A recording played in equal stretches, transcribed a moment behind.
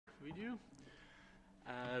you.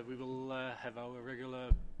 We will have our regular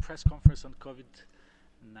press conference on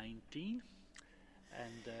COVID-19.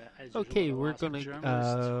 Okay, we're going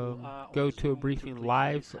to go to a briefing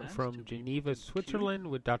live from Geneva, Switzerland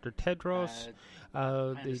with Dr. Tedros,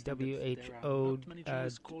 the WHO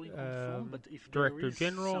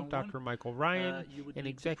Director-General, Dr. Micheal Ryan, and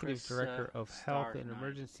Executive Director of Health and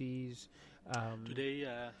Emergencies, today,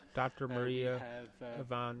 Dr. Maria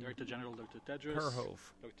Van Director-General Dr. Tedros,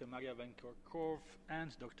 Kerkhove. Dr Maria Van Kerkhove,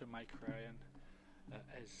 and Dr Micheal Ryan.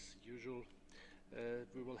 As usual,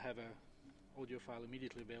 we will have a audio file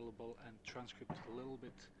immediately available and transcript a little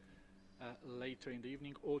bit later in the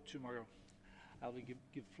evening or tomorrow. I will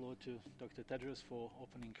give floor to Dr. Tedros for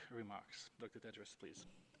opening remarks. Dr. Tedros, please.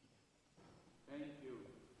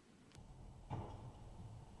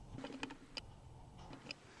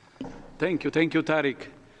 Thank you. Thank you, Tariq.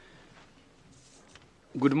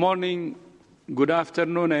 Good morning, good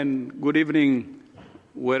afternoon, and good evening,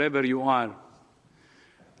 wherever you are.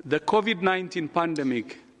 The COVID-19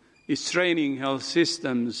 pandemic is straining health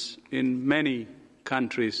systems in many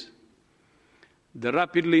countries. The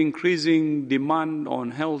rapidly increasing demand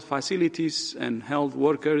on health facilities and health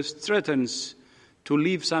workers threatens to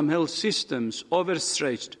leave some health systems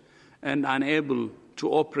overstretched and unable to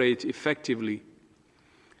operate effectively.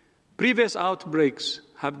 Previous outbreaks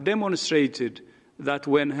have demonstrated that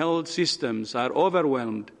when health systems are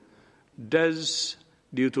overwhelmed, deaths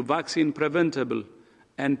due to vaccine-preventable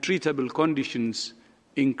and treatable conditions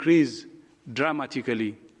increase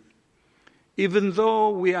dramatically. Even though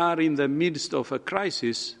we are in the midst of a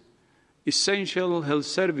crisis, essential health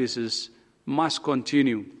services must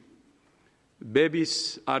continue.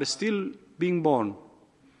 Babies are still being born,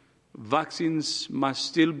 vaccines must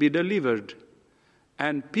still be delivered,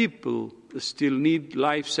 and people still need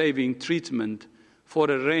life-saving treatment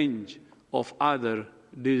for a range of other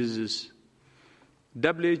diseases.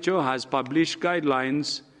 WHO has published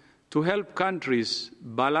guidelines to help countries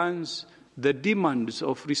balance the demands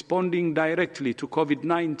of responding directly to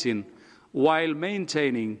COVID-19 while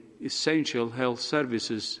maintaining essential health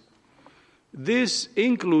services. This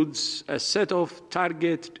includes a set of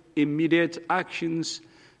targeted immediate actions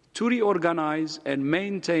to reorganize and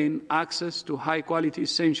maintain access to high-quality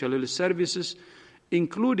essential health services,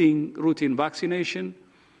 including routine vaccination,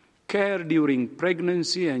 care during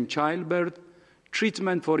pregnancy and childbirth,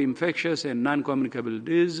 treatment for infectious and non-communicable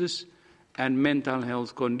diseases, and mental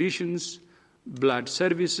health conditions, blood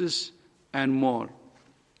services, and more.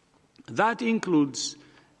 That includes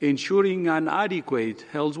ensuring an adequate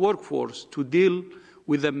health workforce to deal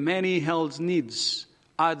with the many health needs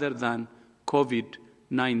other than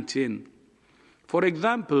COVID-19. For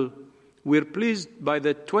example, we're pleased by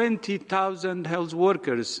the 20,000 health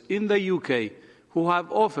workers in the UK who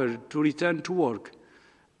have offered to return to work,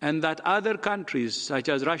 and that other countries, such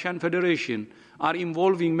as Russian Federation, are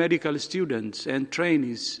involving medical students and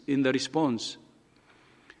trainees in the response.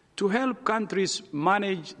 To help countries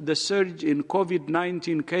manage the surge in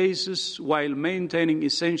COVID-19 cases while maintaining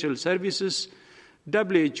essential services,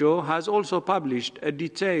 WHO has also published a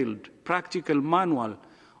detailed, practical manual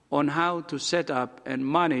on how to set up and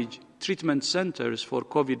manage treatment centers for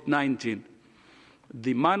COVID-19.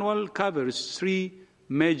 The manual covers 3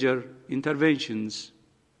 major interventions.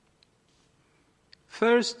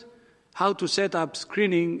 First, how to set up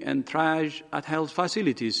screening and triage at health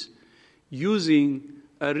facilities using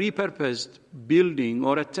a repurposed building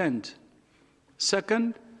or a tent.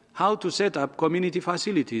 Second, how to set up community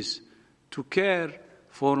facilities to care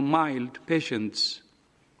for mild patients.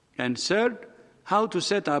 And third, how to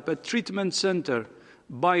set up a treatment center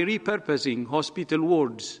by repurposing hospital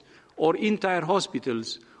wards or entire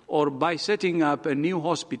hospitals, or by setting up a new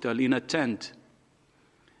hospital in a tent.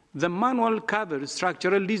 The manual covers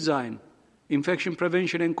structural design, infection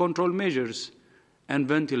prevention and control measures, and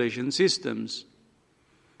ventilation systems.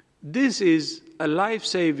 This is a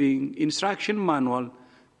life-saving instruction manual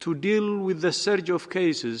to deal with the surge of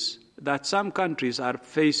cases that some countries are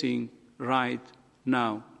facing right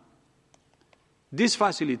now. These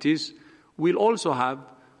facilities will also have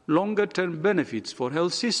longer-term benefits for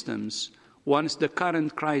health systems once the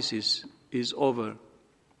current crisis is over.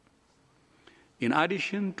 In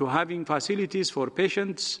addition to having facilities for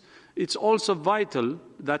patients, it's also vital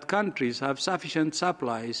that countries have sufficient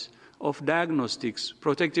supplies of diagnostics,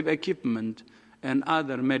 protective equipment, and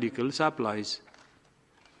other medical supplies.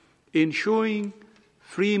 Ensuring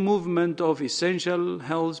free movement of essential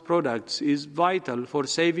health products is vital for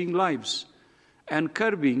saving lives and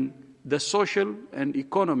curbing the social and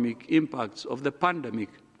economic impacts of the pandemic.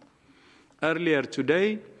 Earlier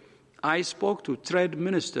today, I spoke to trade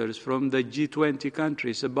ministers from the G20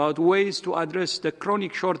 countries about ways to address the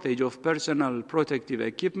chronic shortage of personal protective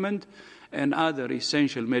equipment and other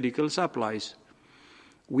essential medical supplies.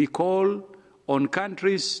 We call on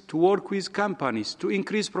countries to work with companies to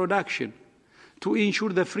increase production, to ensure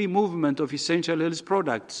the free movement of essential health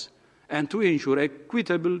products, and to ensure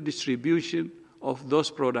equitable distribution of those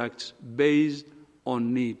products based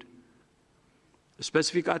on need.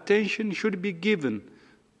 Specific attention should be given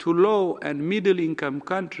to low and middle-income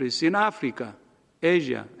countries in Africa,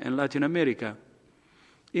 Asia, and Latin America.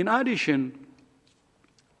 In addition,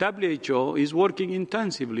 WHO is working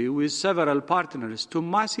intensively with several partners to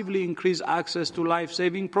massively increase access to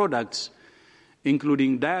life-saving products,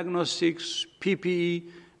 including diagnostics, PPE,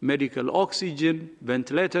 medical oxygen,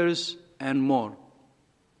 ventilators, and more.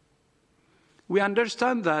 We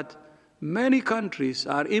understand that many countries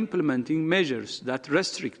are implementing measures that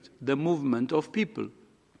restrict the movement of people.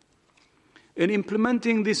 In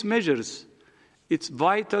implementing these measures, it's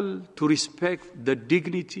vital to respect the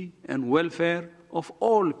dignity and welfare of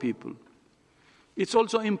all people. It's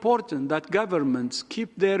also important that governments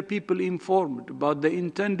keep their people informed about the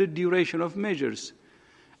intended duration of measures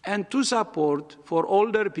and to support for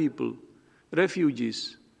older people,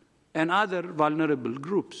 refugees, and other vulnerable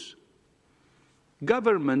groups.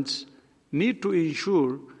 Governments need to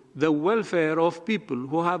ensure the welfare of people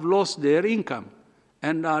who have lost their income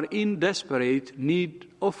and are in desperate need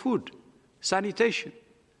of food, sanitation,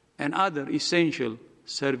 and other essential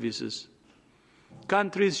services.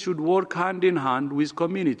 Countries should work hand in hand with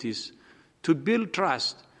communities to build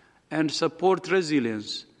trust and support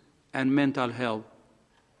resilience and mental health.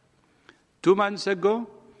 2 months ago,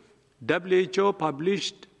 WHO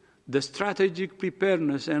published the Strategic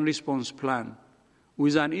Preparedness and Response Plan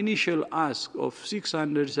with an initial ask of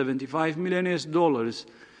 $675 million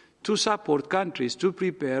to support countries to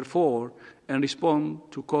prepare for and respond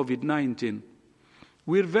to COVID-19.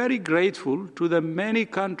 We're very grateful to the many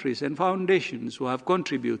countries and foundations who have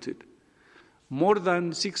contributed. More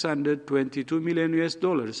than $622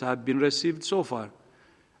 million have been received so far.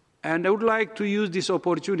 And I would like to use this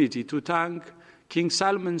opportunity to thank King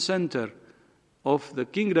Salman Center of the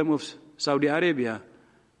Kingdom of Saudi Arabia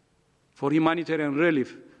for humanitarian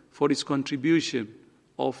relief for its contribution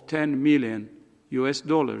of $10 million.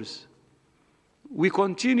 We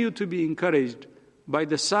continue to be encouraged by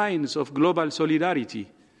the signs of global solidarity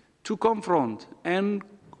to confront and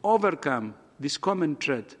overcome this common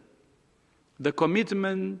threat. The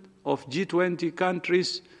commitment of G20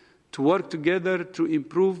 countries to work together to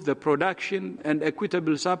improve the production and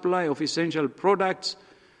equitable supply of essential products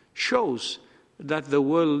shows that the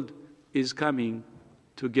world is coming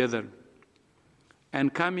together.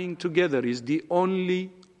 And coming together is the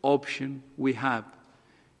only option we have.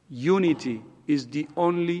 Unity is the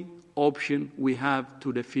only option we have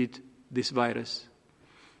to defeat this virus.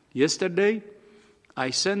 Yesterday, I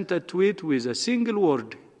sent a tweet with a single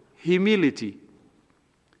word, humility.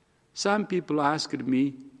 Some people asked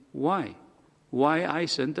me why I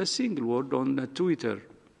sent a single word on Twitter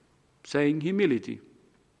saying humility.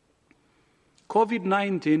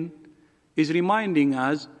 COVID-19 is reminding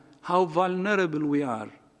us how vulnerable we are,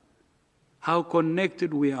 how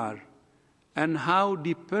connected we are, and how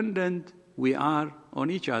dependent we are on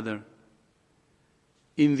each other.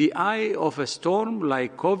 In the eye of a storm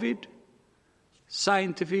like COVID,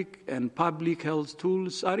 scientific and public health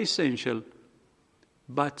tools are essential,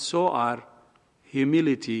 but so are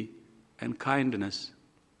humility and kindness.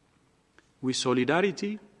 With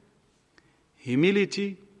solidarity,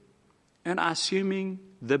 humility, and assuming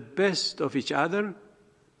the best of each other,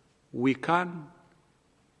 we can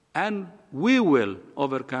and we will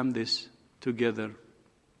overcome this together.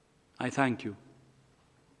 I thank you.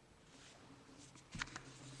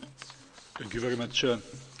 Thank you very much,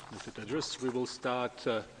 Dr. Tedros. We will start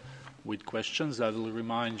with questions. I will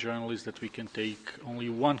remind journalists that we can take only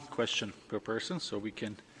one question per person, so we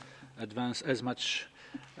can advance as much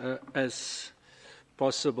as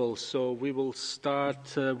possible. So we will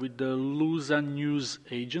start with the Lusa News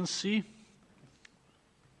Agency.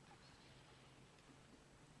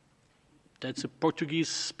 That's a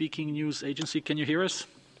Portuguese-speaking news agency. Can you hear us?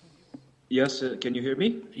 Yes, can you hear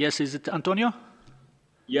me? Yes, is it Antonio?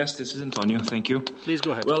 Yes, this is Antonio, thank you. Please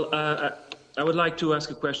go ahead. Well, I would like to ask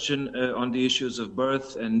a question on the issues of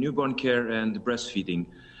birth and newborn care and breastfeeding.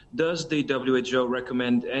 Does the WHO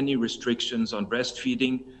recommend any restrictions on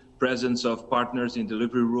breastfeeding, presence of partners in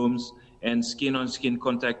delivery rooms, and skin-on-skin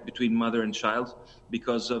contact between mother and child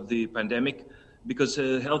because of the pandemic? Because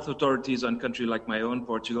health authorities in a country like my own,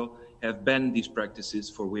 Portugal, have banned these practices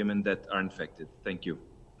for women that are infected. Thank you.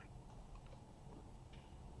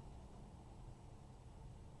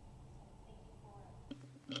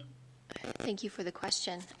 Thank you for the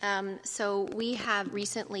question. So we have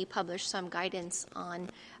recently published some guidance on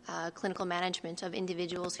clinical management of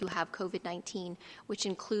individuals who have COVID-19, which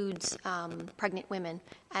includes pregnant women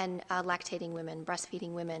and lactating women,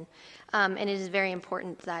 breastfeeding women. And it is very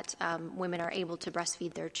important that women are able to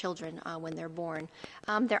breastfeed their children when they're born.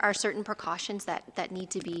 There are certain precautions that need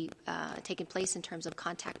to be taken place in terms of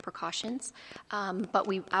contact precautions, but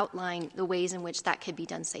we outline the ways in which that could be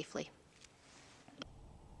done safely.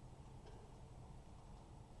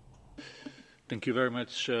 Thank you very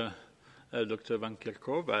much, Dr. Van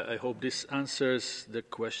Kerkhove. I hope this answers the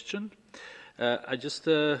question. I just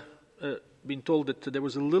been told that there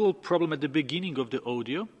was a little problem at the beginning of the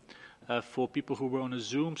audio for people who were on a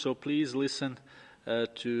Zoom, so please listen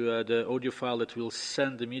to the audio file that we'll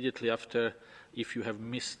send immediately after if you have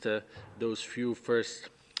missed those few first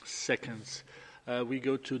seconds. We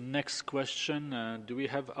go to next question. Do we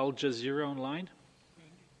have Al Jazeera online?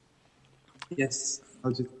 Yes,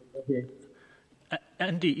 Al Jazeera. Okay.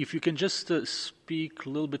 Andy, if you can just speak a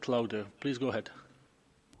little bit louder, please go ahead.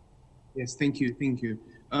 Yes, thank you.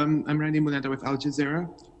 I'm Randy Munada with Al Jazeera.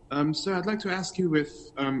 So I'd like to ask you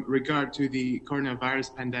with regard to the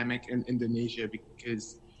coronavirus pandemic in Indonesia,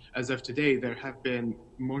 because as of today, there have been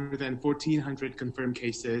more than 1,400 confirmed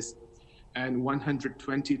cases and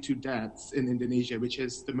 122 deaths in Indonesia, which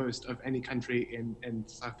is the most of any country in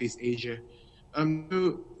Southeast Asia.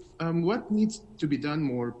 What needs to be done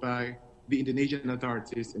more by the Indonesian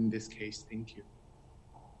authorities in this case? Thank you.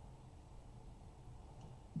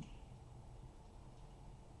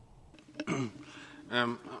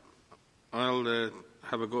 I'll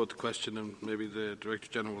have a go at the question and maybe the Director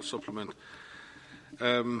General will supplement.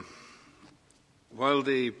 While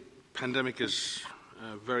the pandemic is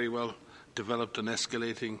very well developed and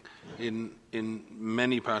escalating in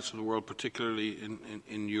many parts of the world, particularly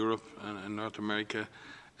in Europe and North America,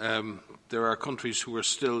 there are countries who are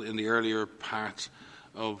still in the earlier parts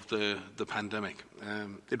of the pandemic.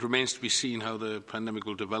 It remains to be seen how the pandemic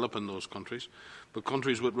will develop in those countries, but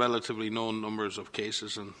countries with relatively known numbers of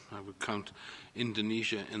cases, and I would count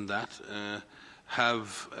Indonesia in that,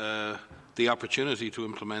 have the opportunity to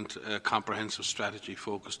implement a comprehensive strategy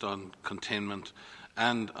focused on containment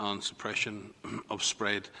and on suppression of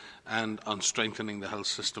spread and on strengthening the health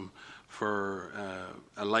system for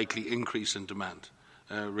a likely increase in demand.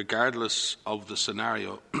 Regardless of the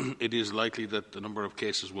scenario, it is likely that the number of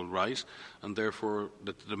cases will rise and therefore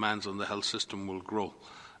that the demands on the health system will grow.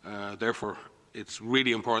 Therefore, it's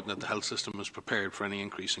really important that the health system is prepared for any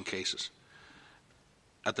increase in cases.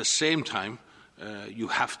 At the same time, you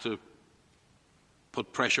have to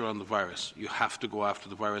put pressure on the virus. You have to go after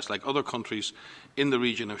the virus like other countries in the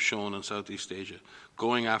region have shown in Southeast Asia,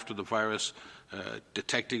 going after the virus,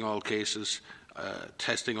 detecting all cases,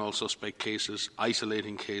 testing all suspect cases,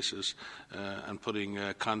 isolating cases, and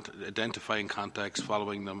identifying contacts,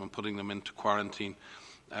 following them and putting them into quarantine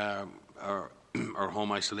or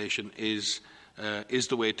home isolation is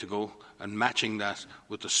the way to go, and matching that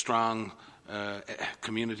with a strong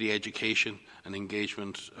community education and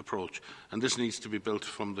engagement approach. And this needs to be built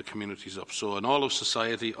from the communities up. So an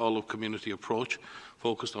all-of-society, all-of-community approach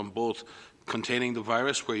focused on both containing the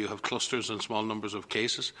virus where you have clusters and small numbers of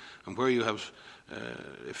cases, and where you have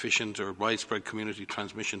efficient or widespread community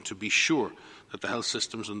transmission, to be sure that the health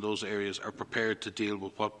systems in those areas are prepared to deal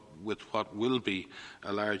with what will be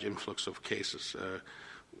a large influx of cases.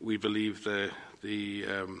 We believe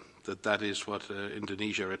that is what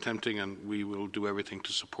Indonesia are attempting, and we will do everything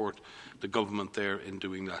to support the government there in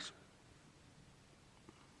doing that.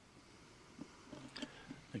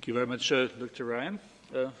 Thank you very much, Dr. Ryan.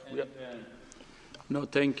 No,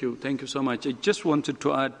 thank you. Thank you so much. I just wanted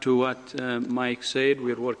to add to what Mike said.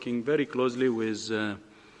 We're working very closely with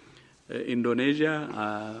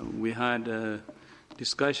Indonesia. We had a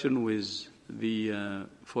discussion with the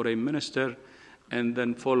foreign minister and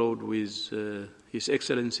then followed with His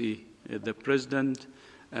Excellency the President,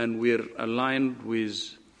 and we're aligned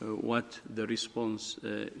with what the response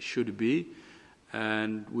should be,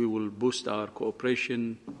 and we will boost our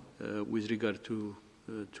cooperation with regard to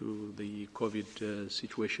the COVID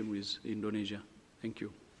situation with Indonesia. Thank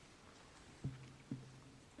you.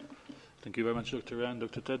 Thank you very much, Dr. Ryan,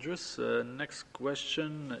 Dr. Tedros. Next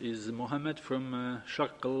question is Mohammed from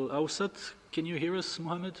Sharq al-Awsat. Can you hear us,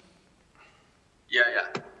 Mohammed? Yeah,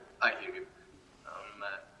 I hear you.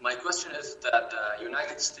 My question is that the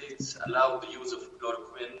United States allowed the use of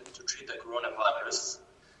chloroquine to treat the coronavirus.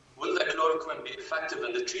 Will the chloroquine be effective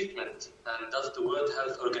in the treatment? And does the World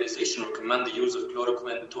Health Organization recommend the use of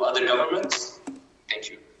chloroquine to other governments? Thank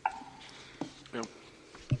you. Yeah.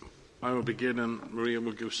 I will begin, and Maria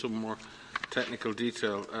will give some more technical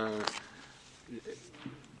detail.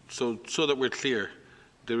 so that we're clear,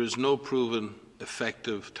 there is no proven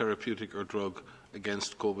effective therapeutic or drug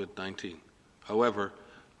against COVID-19. However,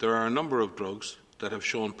 there are a number of drugs that have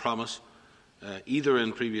shown promise, either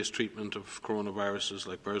in previous treatment of coronaviruses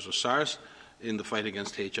like MERS or SARS, in the fight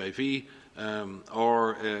against HIV,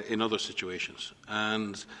 or in other situations.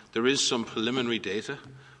 And there is some preliminary data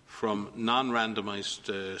from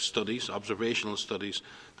non-randomized studies, observational studies,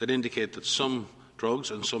 that indicate that some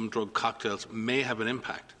drugs and some drug cocktails may have an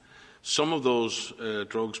impact. Some of those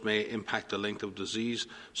drugs may impact the length of disease,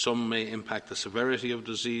 some may impact the severity of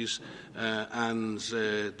disease, and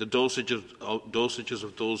the dosages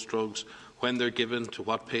of those drugs, when they're given to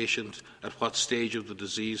what patient, at what stage of the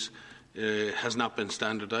disease, has not been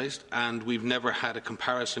standardized, and we've never had a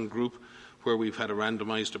comparison group where we've had a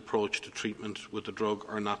randomized approach to treatment with the drug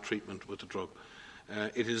or not treatment with the drug.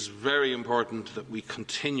 It is very important that we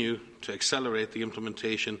continue to accelerate the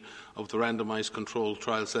implementation of the randomized controlled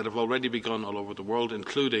trials that have already begun all over the world,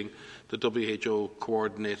 including the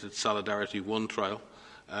WHO-coordinated Solidarity 1 trial.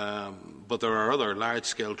 But there are other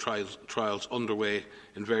large-scale trials underway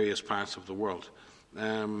in various parts of the world.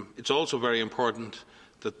 It's also very important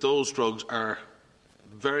that those drugs are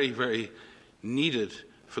very, very needed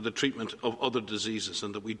for the treatment of other diseases,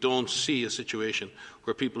 and that we don't see a situation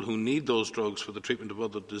where people who need those drugs for the treatment of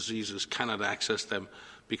other diseases cannot access them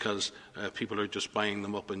because people are just buying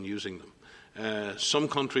them up and using them. Some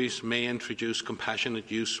countries may introduce compassionate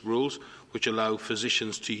use rules which allow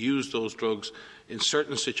physicians to use those drugs in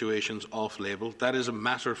certain situations off-label. That is a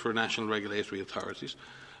matter for national regulatory authorities.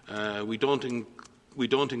 We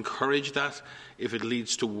don't encourage that if it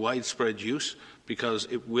leads to widespread use, because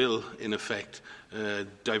it will, in effect,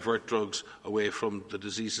 divert drugs away from the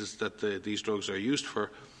diseases that these drugs are used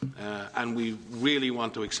for. And we really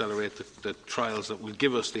want to accelerate the trials that will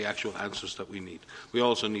give us the actual answers that we need. We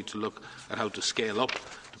also need to look at how to scale up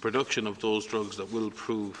the production of those drugs that will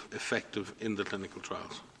prove effective in the clinical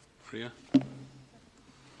trials. Maria?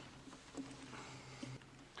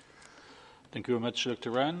 Thank you very much,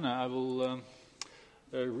 Dr. Ryan. I will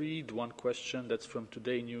read one question that's from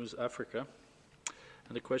Today News Africa.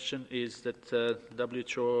 And the question is that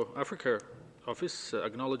WHO Africa office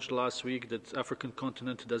acknowledged last week that African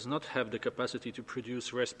continent does not have the capacity to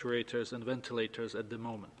produce respirators and ventilators at the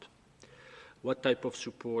moment. What type of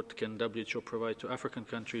support can WHO provide to African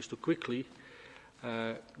countries to quickly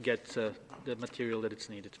get the material that it's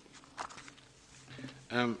needed?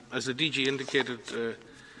 As the DG indicated,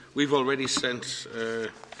 we've already sent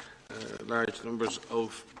large numbers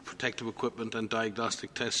of protective equipment and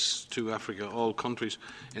diagnostic tests to Africa. All countries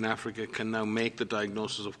in Africa can now make the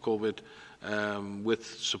diagnosis of COVID with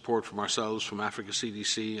support from ourselves, from Africa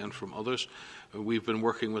CDC and from others. We've been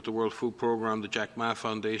working with the World Food Programme, the Jack Ma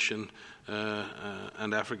Foundation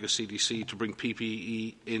and Africa CDC to bring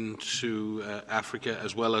PPE into Africa,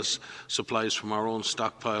 as well as supplies from our own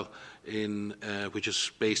stockpile, which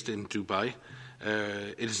is based in Dubai.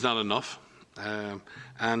 It is not enough.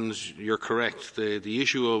 And you're correct, the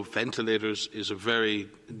issue of ventilators is a very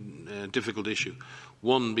difficult issue.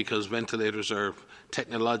 One, because ventilators are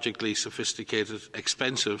technologically sophisticated,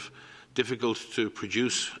 expensive, difficult to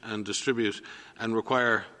produce and distribute, and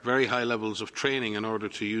require very high levels of training in order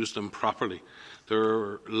to use them properly. There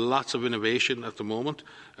are lots of innovation at the moment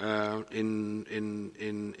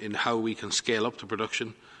in how we can scale up the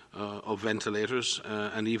production of ventilators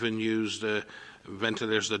and even use the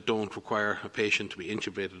ventilators that don't require a patient to be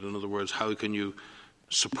intubated. In other words, how can you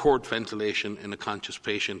support ventilation in a conscious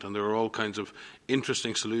patient? And there are all kinds of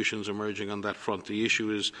interesting solutions emerging on that front. The issue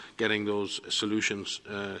is getting those solutions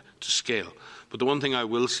to scale. But the one thing I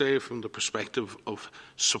will say from the perspective of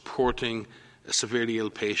supporting a severely ill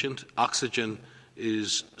patient, oxygen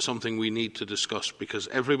is something we need to discuss, because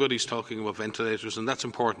everybody's talking about ventilators, and that's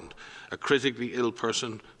important. A critically ill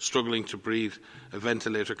person struggling to breathe, a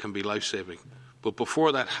ventilator can be life-saving. But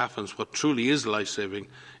before that happens, what truly is life-saving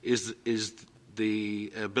is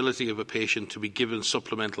the ability of a patient to be given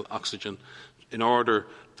supplemental oxygen in order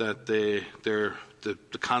that the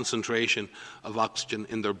concentration of oxygen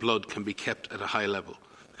in their blood can be kept at a high level.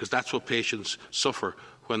 Because that's what patients suffer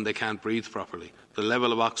when they can't breathe properly. The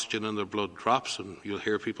level of oxygen in their blood drops, and you'll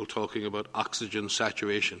hear people talking about oxygen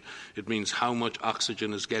saturation. It means how much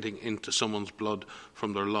oxygen is getting into someone's blood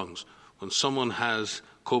from their lungs. When someone has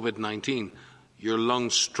COVID-19, your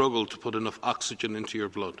lungs struggle to put enough oxygen into your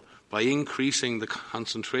blood. By increasing the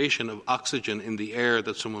concentration of oxygen in the air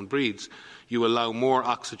that someone breathes, you allow more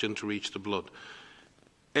oxygen to reach the blood.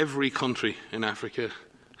 Every country in Africa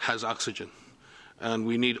has oxygen, and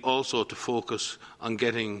we need also to focus on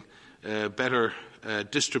getting better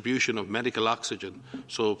distribution of medical oxygen,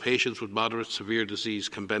 so patients with moderate severe disease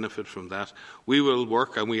can benefit from that. We will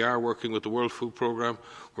work, and we are working with the World Food Programme.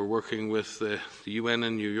 We're working with the UN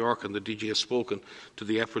in New York, and the DG has spoken to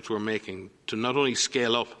the efforts we're making to not only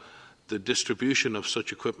scale up the distribution of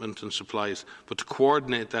such equipment and supplies, but to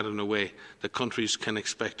coordinate that in a way that countries can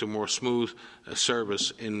expect a more smooth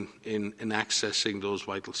service in accessing those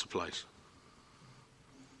vital supplies.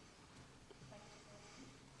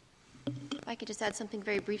 If I could just add something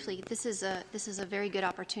very briefly, this is a very good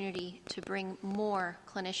opportunity to bring more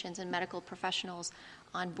clinicians and medical professionals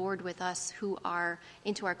on board with us who are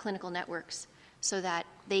into our clinical networks, so that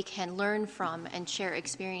they can learn from and share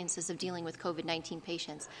experiences of dealing with COVID-19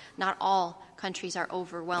 patients. Not all countries are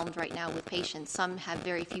overwhelmed right now with patients. Some have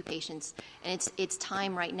very few patients. And it's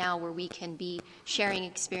time right now where we can be sharing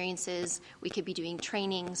experiences, we could be doing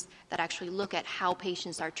trainings that actually look at how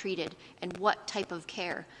patients are treated and what type of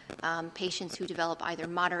care patients who develop either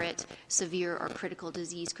moderate, severe, or critical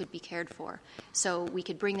disease could be cared for. So we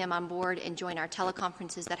could bring them on board and join our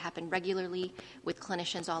teleconferences that happen regularly with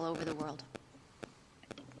clinicians all over the world.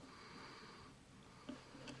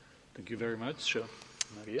 Thank you very much,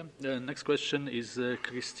 Maria. The next question is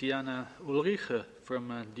Christiana Ulrich from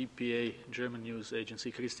DPA German News Agency.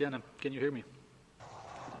 Christiana, can you hear me?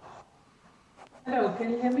 Hello, can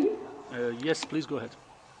you hear me? Yes, please go ahead.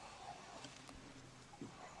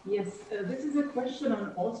 Yes, this is a question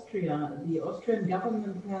on Austria. The Austrian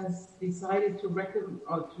government has decided to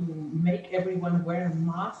make everyone wear a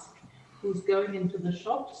mask who's going into the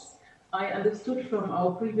shops. I understood from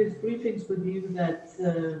our previous briefings with you that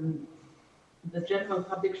the general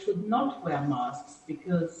public should not wear masks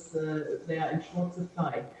because they are in short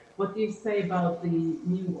supply. What do you say about the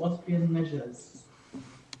new Austrian measures?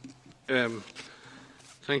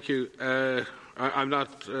 Thank you. I'm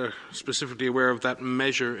not specifically aware of that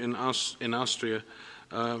measure in Austria.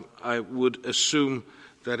 I would assume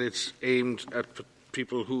that it's aimed at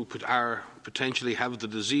people who potentially have the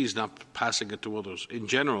disease, not passing it to others. In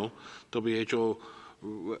general, WHO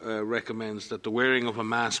recommends that the wearing of a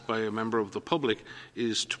mask by a member of the public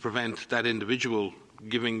is to prevent that individual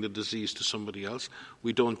giving the disease to somebody else.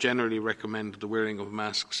 We don't generally recommend the wearing of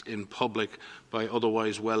masks in public by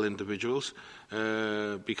otherwise well individuals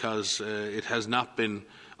because it has not been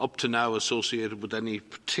up to now associated with any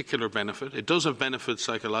particular benefit. It does have benefits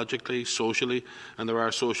psychologically, socially, and there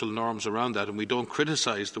are social norms around that, and we don't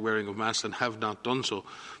criticise the wearing of masks and have not done so.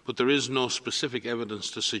 But there is no specific evidence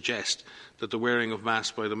to suggest that the wearing of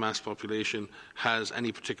masks by the mass population has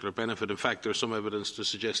any particular benefit. In fact, there's some evidence to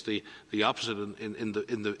suggest the opposite in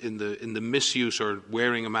the misuse or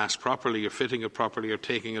wearing a mask properly or fitting it properly or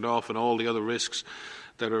taking it off and all the other risks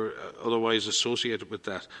that are otherwise associated with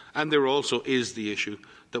that. And there also is the issue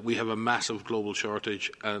that we have a massive global shortage,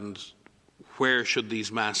 and where should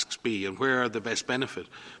these masks be and where are the best benefit?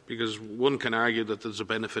 Because one can argue that there's a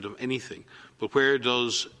benefit of anything, but where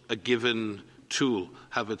does a given tool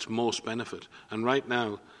have its most benefit? And right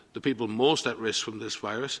now, the people most at risk from this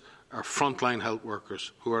virus are frontline health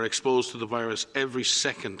workers who are exposed to the virus every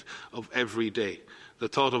second of every day. The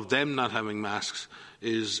thought of them not having masks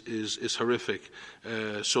is horrific.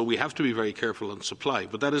 So we have to be very careful on supply.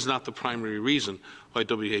 But that is not the primary reason why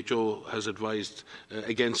WHO has advised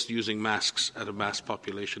against using masks at a mass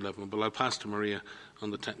population level. But I'll pass to Maria on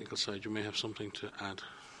the technical side. You may have something to add.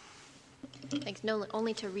 Thanks. No,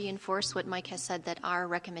 only to reinforce what Mike has said, that our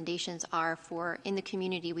recommendations are for in the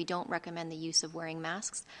community, we don't recommend the use of wearing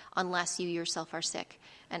masks unless you yourself are sick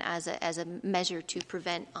and as a measure to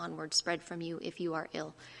prevent onward spread from you if you are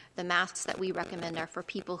ill. The masks that we recommend are for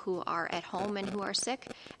people who are at home and who are sick,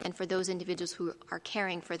 and for those individuals who are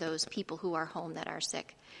caring for those people who are home that are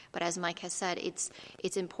sick. But as Mike has said,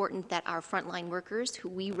 it's important that our frontline workers, who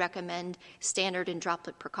we recommend standard and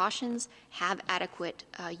droplet precautions, have adequate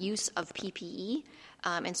use of PPE,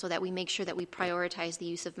 and so that we make sure that we prioritize the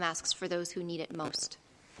use of masks for those who need it most.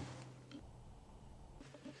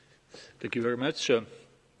 Thank you very much.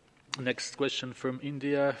 Next question from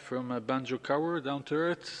India, from Banjo Kaur, down to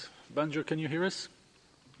earth. Banjo, can you hear us?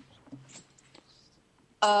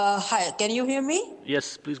 Hi, can you hear me?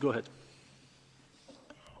 Yes, please go ahead.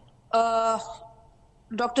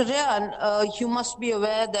 Dr. Ryan, you must be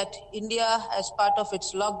aware that India, as part of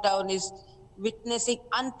its lockdown, is witnessing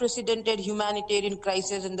unprecedented humanitarian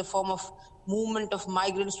crisis in the form of movement of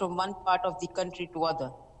migrants from one part of the country to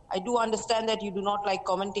other. I do understand that you do not like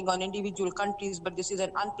commenting on individual countries, but this is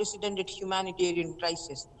an unprecedented humanitarian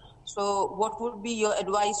crisis. So what would be your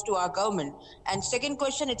advice to our government? And second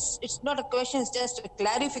question, it's not a question, it's just a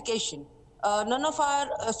clarification. None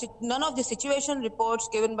of the situation reports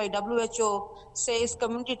given by WHO says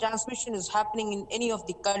community transmission is happening in any of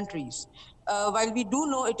the countries, while we do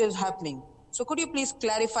know it is happening. So could you please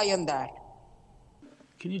clarify on that?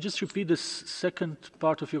 Can you just repeat the second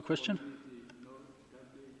part of your question?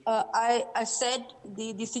 I said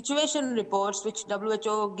the situation reports which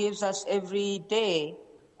WHO gives us every day,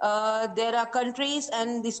 there are countries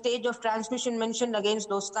and the stage of transmission mentioned against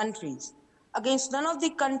those countries. Against none of the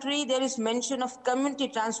country there is mention of community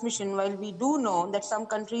transmission, while we do know that some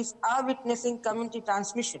countries are witnessing community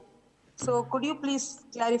transmission. So could you please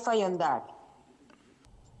clarify on that?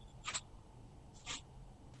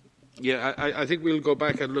 Yeah, I think we'll go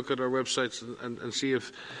back and look at our websites and see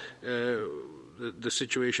if the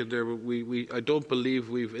situation there. I don't believe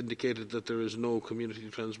we've indicated that there is no community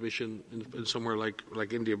transmission in somewhere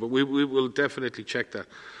like India, but we will definitely check that.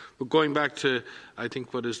 But going back to, I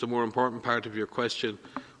think, what is the more important part of your question,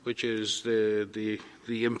 which is the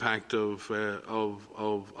impact of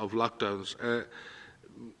lockdowns.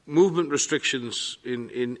 Movement restrictions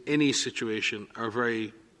in any situation are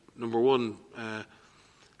number one,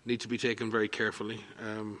 need to be taken very carefully,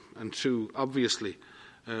 and two, obviously,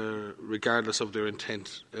 regardless of their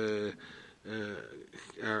intent,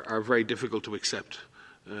 are very difficult to accept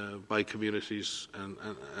by communities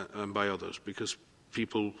and by others, because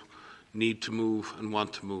people need to move and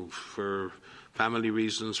want to move for family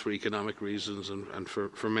reasons, for economic reasons, and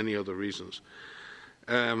for many other reasons.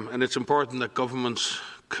 And it's important that governments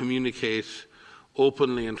communicate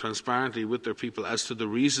openly and transparently with their people as to the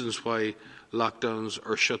reasons why lockdowns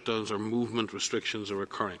or shutdowns or movement restrictions are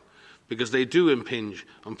occurring, because they do impinge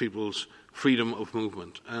on people's freedom of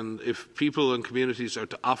movement. And if people and communities are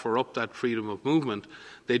to offer up that freedom of movement,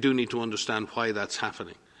 they do need to understand why that's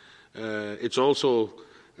happening. It's also,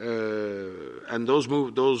 and those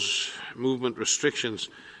movement restrictions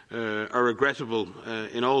are regrettable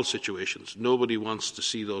in all situations. Nobody wants to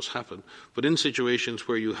see those happen. But in situations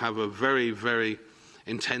where you have a very, very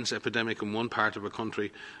intense epidemic in one part of a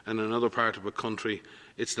country and in another part of a country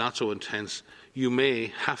it's not so intense, you may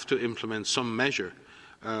have to implement some measure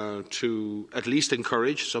to at least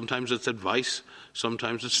encourage. Sometimes it's advice,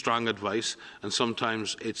 sometimes it's strong advice, and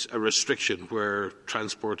sometimes it's a restriction where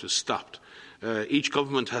transport is stopped. Each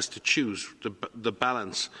government has to choose the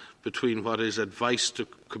balance between what is advice to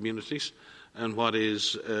communities and what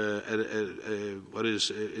is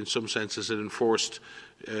in some senses an enforced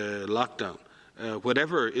lockdown.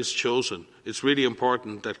 Whatever is chosen, it's really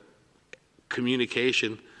important that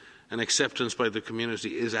communication and acceptance by the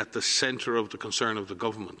community is at the centre of the concern of the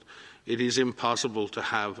government. It is impossible to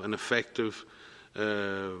have an effective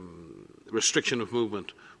restriction of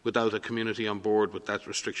movement without a community on board with that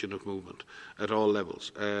restriction of movement at all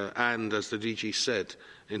levels. And as the DG said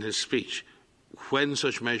in his speech, when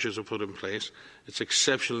such measures are put in place, it's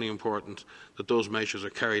exceptionally important that those measures are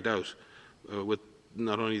carried out with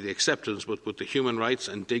not only the acceptance but with the human rights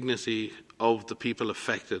and dignity of the people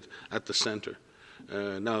affected at the centre.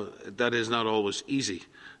 Now, that is not always easy,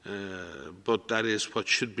 but that is what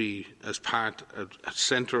should be as part, at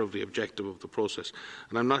centre of the objective of the process.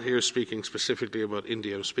 And I'm not here speaking specifically about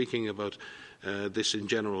India, I'm speaking about this in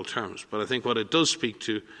general terms. But I think what it does speak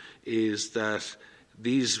to is that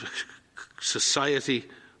these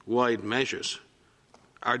society-wide measures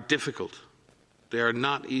are difficult. They are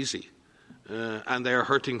not easy, and they are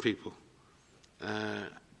hurting people.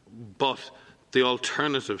 But the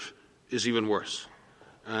alternative is even worse.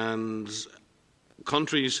 And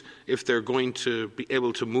countries, if they're going to be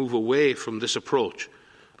able to move away from this approach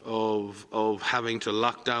of having to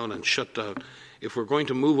lock down and shut down, if we're going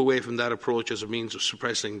to move away from that approach as a means of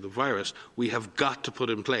suppressing the virus, we have got to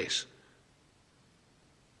put in place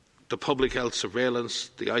the public health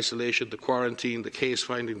surveillance, the isolation, the quarantine, the case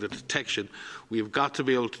finding, the detection. We have got to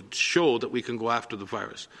be able to show that we can go after the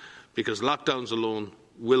virus, because lockdowns alone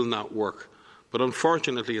will not work. But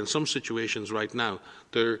unfortunately, in some situations right now,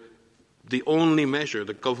 they're the only measure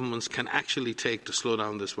that governments can actually take to slow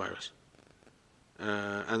down this virus.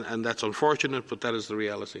 And that's unfortunate, but that is the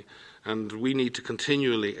reality. And we need to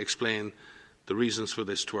continually explain the reasons for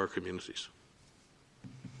this to our communities.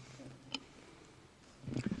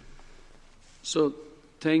 So,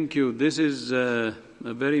 thank you. This is a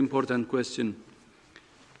very important question.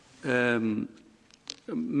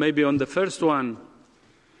 Maybe on the first one,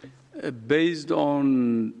 based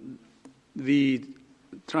on the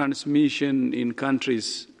transmission in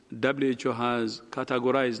countries, WHO has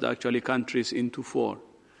categorized actually countries into 4.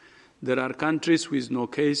 There are countries with no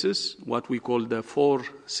cases, what we call the 4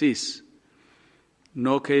 Cs.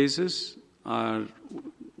 No cases are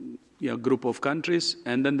a group of countries,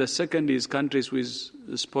 and then the second is countries with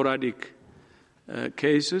sporadic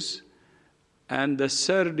cases. And the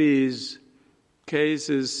third is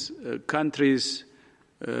cases, countries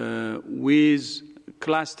with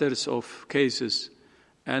clusters of cases.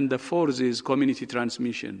 And the fourth is community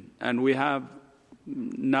transmission. And we have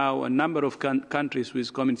now a number of countries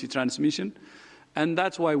with community transmission. And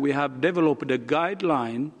that's why we have developed a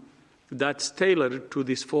guideline that's tailored to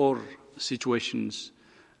these four situations.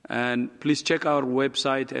 And please check our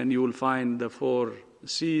website and you will find the 4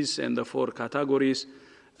 C's and the 4 categories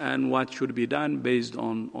and what should be done based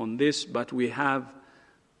on this. But we have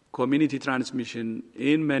community transmission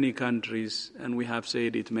in many countries, and we have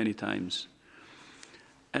said it many times.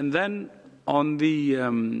 And then on the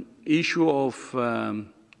issue of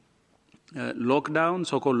lockdown,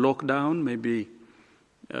 so-called lockdown, maybe,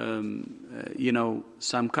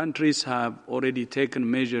 some countries have already taken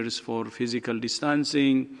measures for physical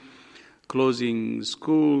distancing, closing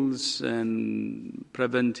schools and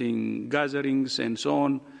preventing gatherings and so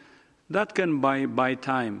on. That can buy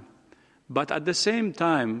time. But at the same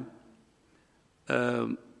time,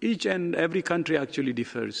 each and every country actually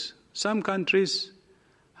differs. Some countries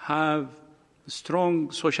have a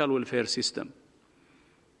strong social welfare system,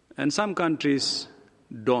 and some countries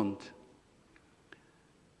don't.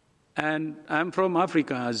 And I'm from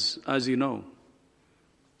Africa, as you know.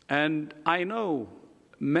 And I know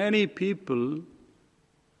many people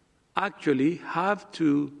actually have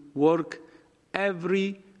to work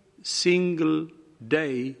every single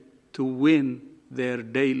day to win their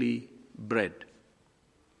daily bread.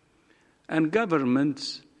 And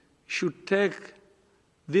governments should take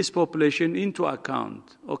this population into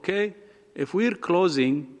account, okay? If we're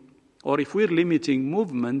closing or if we're limiting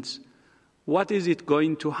movements, what is it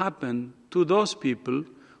going to happen to those people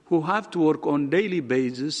who have to work on daily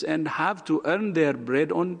basis and have to earn their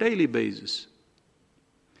bread on daily basis?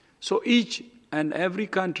 So each and every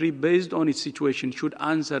country, based on its situation, should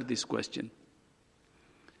answer this question.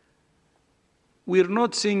 We're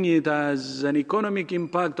not seeing it as an economic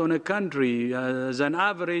impact on a country, as an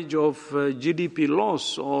average of GDP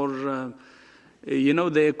loss or,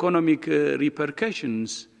 the economic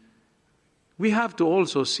repercussions. We have to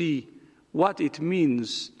also see what it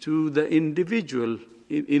means to the individual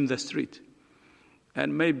in the street.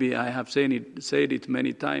 And maybe I have said it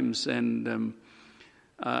many times, and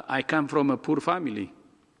I come from a poor family,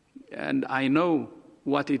 and I know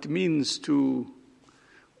what it means to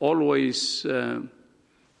always,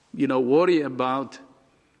 worry about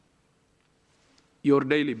your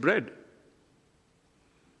daily bread.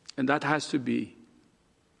 And that has to be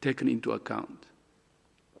taken into account.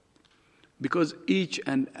 Because each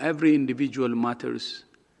and every individual matters,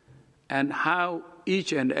 and how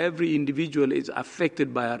each and every individual is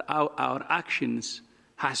affected by our actions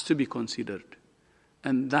has to be considered.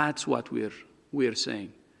 And that's what we're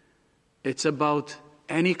saying. It's about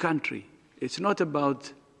any country. It's not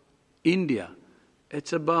about India.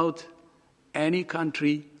 It's about any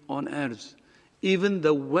country on earth. Even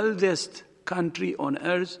the wealthiest country on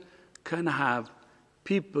earth can have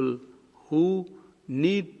people who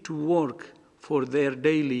need to work for their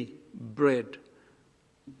daily bread.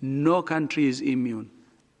 No country is immune.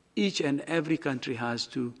 Each and every country has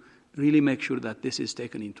to really make sure that this is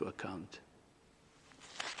taken into account.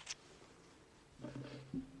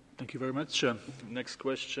 Thank you very much. Next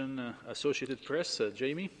question, Associated Press,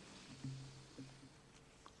 Jamie.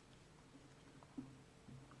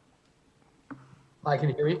 Hi, can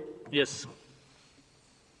you hear me? Yes.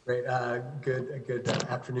 Great. Good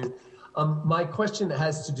afternoon. My question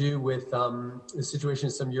has to do with the situation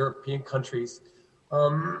in some European countries.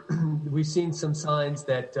 We've seen some signs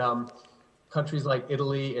that countries like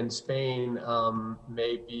Italy and Spain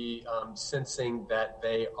may be sensing that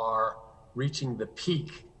they are reaching the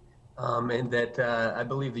peak, and that I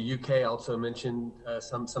believe the UK also mentioned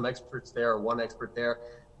some experts there, or one expert there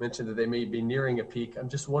mentioned that they may be nearing a peak. I'm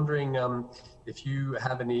just wondering if you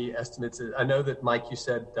have any estimates. I know that, Mike, you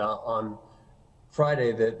said on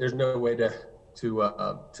Friday that there's no way to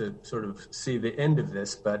sort of see the end of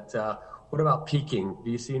this, but what about peaking? Do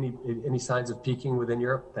you see any signs of peaking within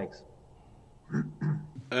Europe? Thanks.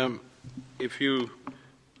 If you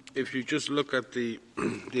just look at the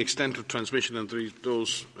extent of transmission in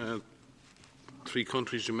those 3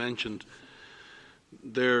 countries you mentioned,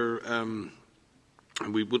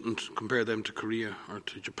 we wouldn't compare them to Korea or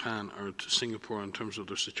to Japan or to Singapore in terms of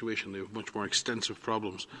their situation. They have much more extensive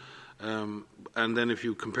problems. And then if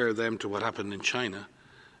you compare them to what happened in China,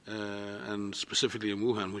 and specifically in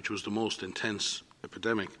Wuhan, which was the most intense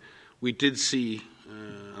epidemic, we did see,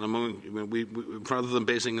 rather than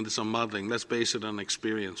basing this on modelling, let's base it on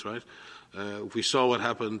experience, right? We saw what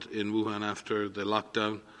happened in Wuhan after the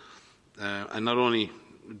lockdown. And not only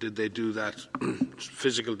did they do that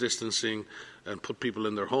physical distancing and put people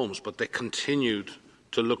in their homes, but they continued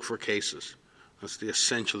to look for cases. That's the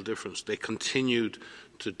essential difference. They continued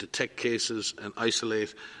to detect cases and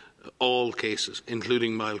isolate all cases,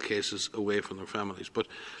 including mild cases, away from their families. But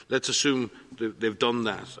let's assume they've done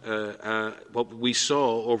that. What we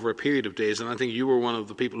saw over a period of days, and I think you were one of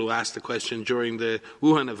the people who asked the question during the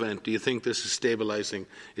Wuhan event, do you think this is stabilising?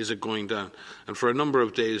 Is it going down? And for a number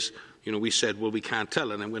of days, we said, well, we can't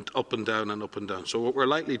tell, and it went up and down and up and down. So what we're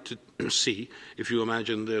likely to see, if you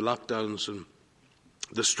imagine the lockdowns and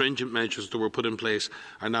the stringent measures that were put in place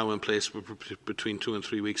are now in place for between 2 and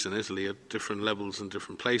 3 weeks in Italy at different levels in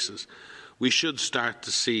different places. We should start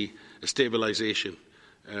to see a stabilisation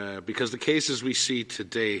because the cases we see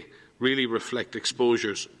today really reflect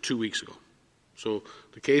exposures 2 weeks ago. So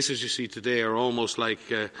the cases you see today are almost like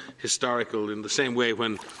historical, in the same way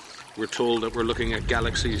when we're told that we're looking at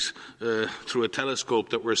galaxies through a telescope,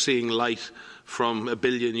 that we're seeing light from 1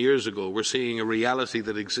 billion years ago. We're seeing a reality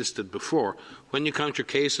that existed before. When you count your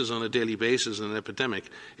cases on a daily basis in an epidemic,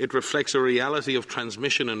 it reflects a reality of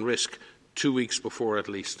transmission and risk 2 weeks before at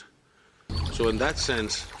least. So in that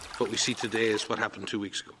sense, what we see today is what happened 2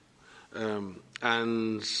 weeks ago.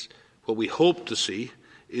 And what we hope to see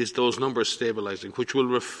is those numbers stabilising, which will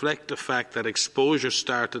reflect the fact that exposure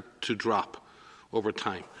started to drop over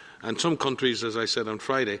time. And some countries, as I said on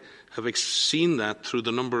Friday, have seen that through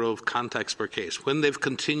the number of contacts per case. When they've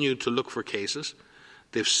continued to look for cases,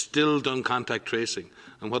 they've still done contact tracing.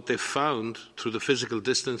 And what they've found through the physical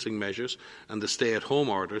distancing measures and the stay-at-home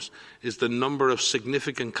orders is the number of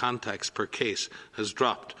significant contacts per case has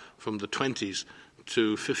dropped from the 20s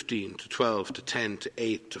to 15, to 12, to 10, to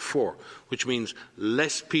 8, to 4, which means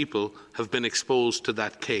less people have been exposed to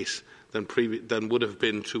that case than would have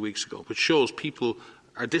been 2 weeks ago, which shows people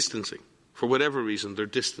are distancing. For whatever reason, they're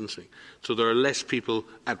distancing. So there are less people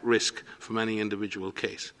at risk from any individual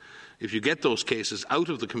case. If you get those cases out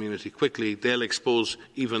of the community quickly, they'll expose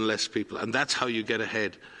even less people. And that's how you get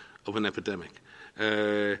ahead of an epidemic.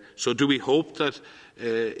 So do we hope that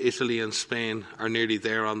Italy and Spain are nearly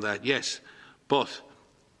there on that? Yes. But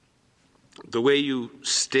the way you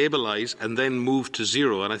stabilise and then move to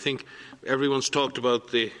zero, and I think everyone's talked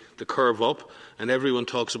about the curve up, and everyone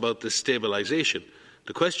talks about the stabilisation.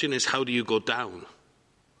 The question is, how do you go down?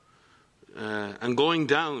 And going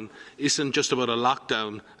down isn't just about a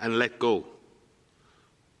lockdown and let go.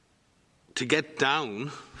 To get down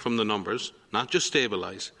from the numbers, not just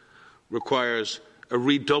stabilise, requires a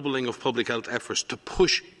redoubling of public health efforts to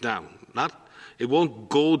push down. It won't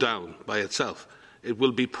go down by itself. It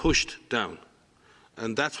will be pushed down.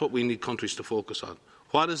 And that's what we need countries to focus on.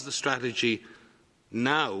 What is the strategy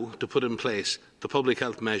now to put in place the public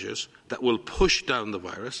health measures that will push down the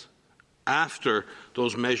virus after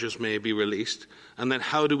those measures may be released? And then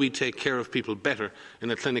how do we take care of people better in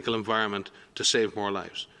a clinical environment to save more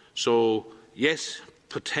lives? So, yes,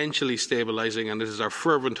 potentially stabilising, and it is our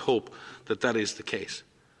fervent hope that that is the case.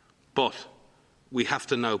 But we have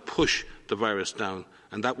to now push the virus down,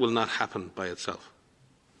 and that will not happen by itself.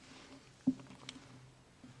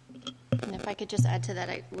 And if I could just add to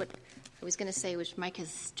that, what I was going to say, which Mike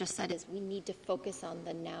has just said, is we need to focus on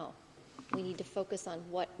the now. We need to focus on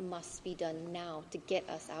what must be done now to get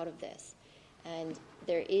us out of this. And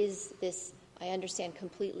there is this, I understand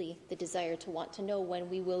completely the desire to want to know when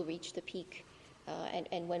we will reach the peak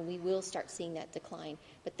and when we will start seeing that decline.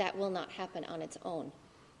 But that will not happen on its own.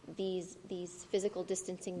 These physical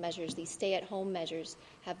distancing measures, these stay-at-home measures,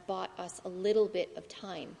 have bought us a little bit of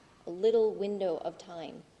time, a little window of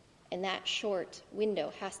time. And that short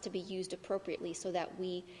window has to be used appropriately so that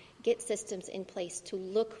we get systems in place to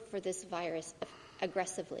look for this virus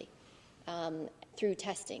aggressively through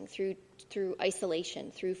testing, through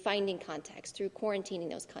isolation, through finding contacts, through quarantining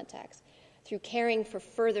those contacts, through caring for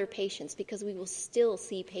further patients, because we will still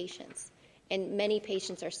see patients, and many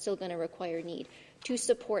patients are still going to require need, to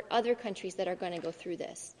support other countries that are going to go through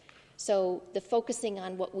this. So the focusing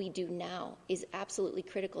on what we do now is absolutely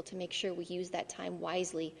critical to make sure we use that time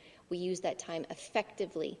wisely, we use that time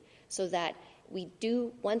effectively, so that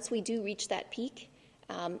once we do reach that peak,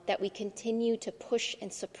 that we continue to push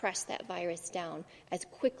and suppress that virus down as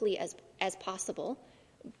quickly as possible,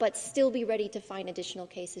 but still be ready to find additional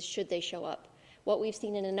cases should they show up. What we've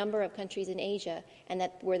seen in a number of countries in Asia, and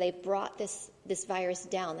that where they've brought this virus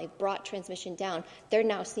down, they've brought transmission down, they're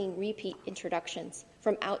now seeing repeat introductions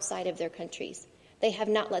from outside of their countries. They have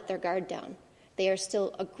not let their guard down. They are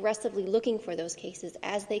still aggressively looking for those cases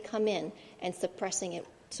as they come in and suppressing it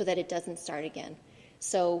so that it doesn't start again.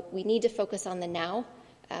 So we need to focus on the now.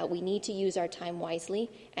 We need to use our time wisely,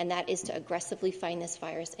 and that is to aggressively find this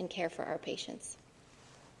virus and care for our patients.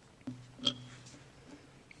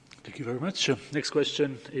 Thank you very much. Next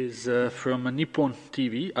question is from Nippon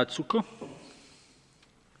TV, Atsuko.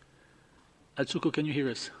 Atsuko, can you hear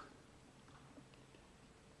us?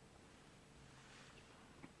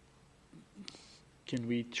 Can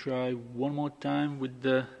we try one more time with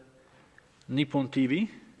the Nippon TV?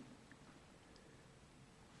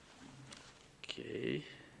 Okay.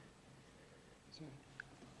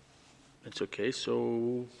 That's okay.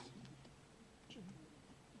 So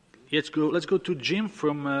let's go to Jim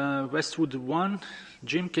from Westwood One.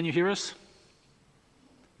 Jim, can you hear us?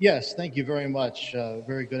 Yes, thank you very much.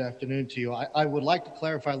 Very good afternoon to you. I would like to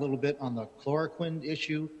clarify a little bit on the chloroquine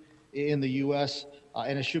issue in the U.S.,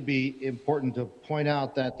 and it should be important to point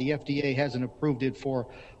out that the FDA hasn't approved it for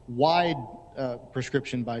wide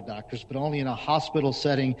prescription by doctors, but only in a hospital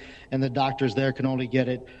setting, and the doctors there can only get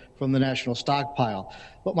it from the national stockpile.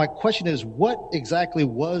 But my question is, what exactly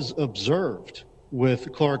was observed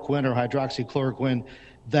with chloroquine or hydroxychloroquine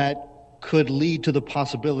that could lead to the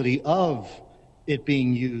possibility of it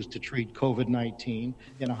being used to treat COVID-19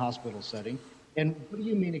 in a hospital setting? And what do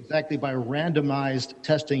you mean exactly by randomized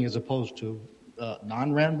testing as opposed to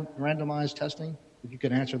non-randomized testing? If you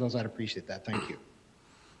could answer those, I'd appreciate that. Thank you.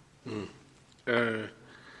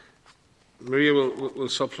 Maria will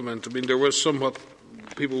supplement. I mean, there was somewhat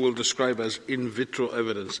people will describe as in vitro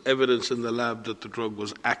evidence in the lab that the drug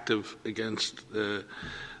was active against the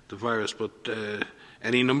virus, but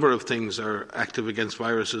any number of things are active against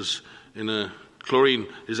viruses. Chlorine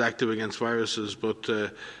is active against viruses, but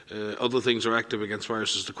other things are active against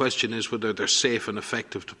viruses. The question is whether they're safe and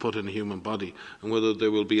effective to put in a human body, and whether they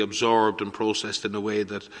will be absorbed and processed in a way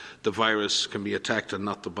that the virus can be attacked and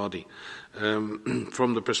not the body.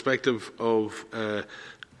 From the perspective of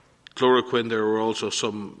chloroquine, there were also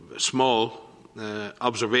some small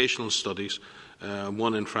observational studies,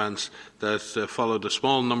 one in France, that followed a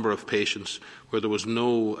small number of patients where there was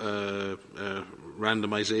no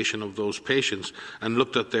randomization of those patients and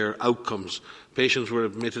looked at their outcomes. Patients were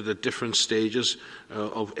admitted at different stages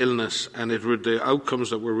of illness, and the outcomes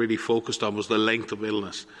that were really focused on was the length of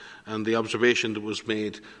illness. And the observation that was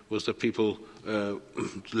made was that people,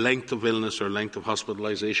 length of illness or length of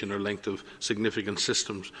hospitalization or length of significant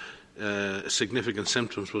symptoms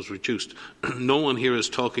was reduced. No one here is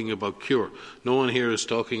talking about cure. No one here is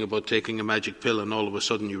talking about taking a magic pill and all of a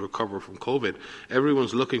sudden you recover from COVID.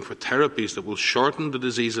 Everyone's looking for therapies that will shorten the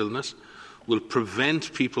disease illness, will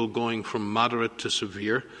prevent people going from moderate to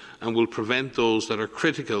severe, and will prevent those that are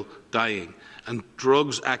critical dying. And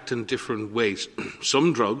drugs act in different ways.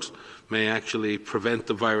 Some drugs may actually prevent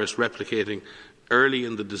the virus replicating early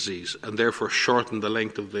in the disease and therefore shorten the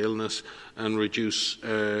length of the illness and reduce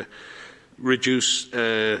the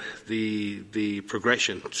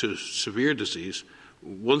progression to severe disease.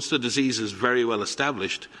 Once the disease is very well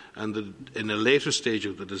established and in a later stage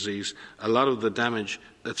of the disease, a lot of the damage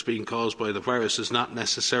that's being caused by the virus has not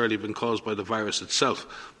necessarily been caused by the virus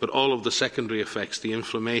itself, but all of the secondary effects, the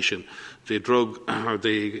inflammation, the drug or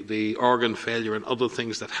the organ failure and other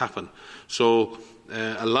things that happen. So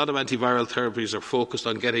a lot of antiviral therapies are focused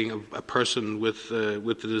on getting a person with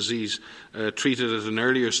the disease treated at an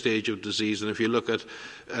earlier stage of disease. And if you look at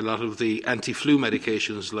a lot of the anti-flu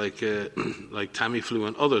medications like Tamiflu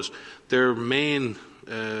and others, their main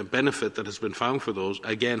benefit that has been found for those,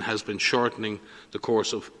 again, has been shortening the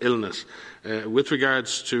course of illness. With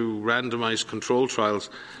regards to randomized control trials,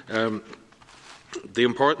 the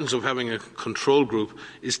importance of having a control group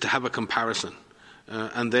is to have a comparison.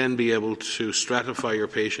 And then be able to stratify your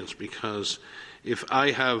patients, because if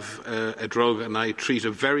I have a drug and I treat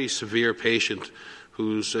a very severe patient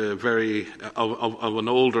who's of an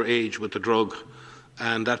older age with the drug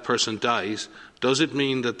and that person dies, does it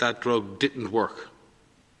mean that that drug didn't work?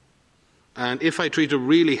 And if I treat a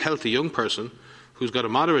really healthy young person who's got a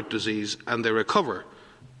moderate disease and they recover,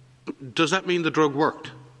 does that mean the drug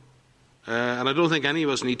worked? And I don't think any of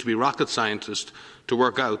us need to be rocket scientists to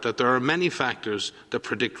work out that there are many factors that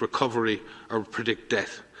predict recovery or predict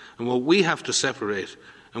death. And what we have to separate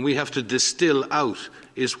and we have to distill out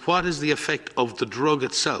is what is the effect of the drug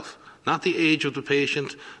itself, not the age of the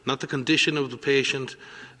patient, not the condition of the patient,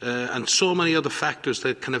 and so many other factors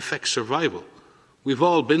that can affect survival. We've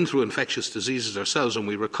all been through infectious diseases ourselves and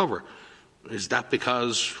we recover. Is that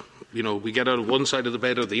because, we get out of one side of the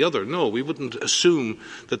bed or the other? No, we wouldn't assume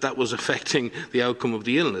that that was affecting the outcome of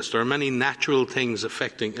the illness. There are many natural things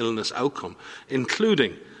affecting illness outcome,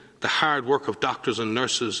 including the hard work of doctors and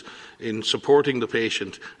nurses in supporting the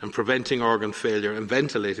patient and preventing organ failure and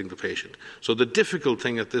ventilating the patient. So the difficult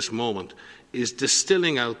thing at this moment is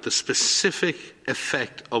distilling out the specific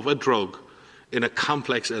effect of a drug in a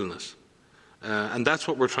complex illness. And that's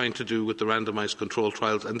what we're trying to do with the randomized controlled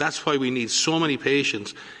trials. And that's why we need so many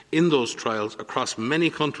patients in those trials across many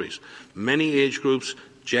countries, many age groups,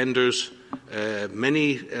 genders,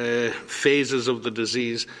 many phases of the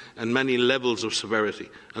disease and many levels of severity.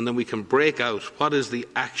 And then we can break out what is the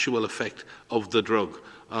actual effect of the drug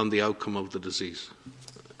on the outcome of the disease.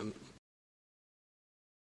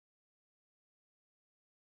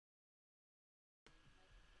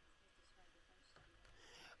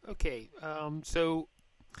 Okay, so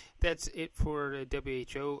that's it for the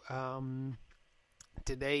WHO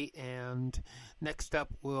today, and next up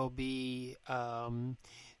will be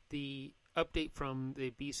the update from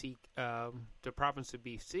the BC, the province of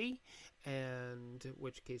BC, and in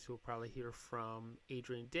which case we'll probably hear from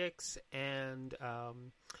Adrian Dix and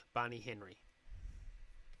Bonnie Henry.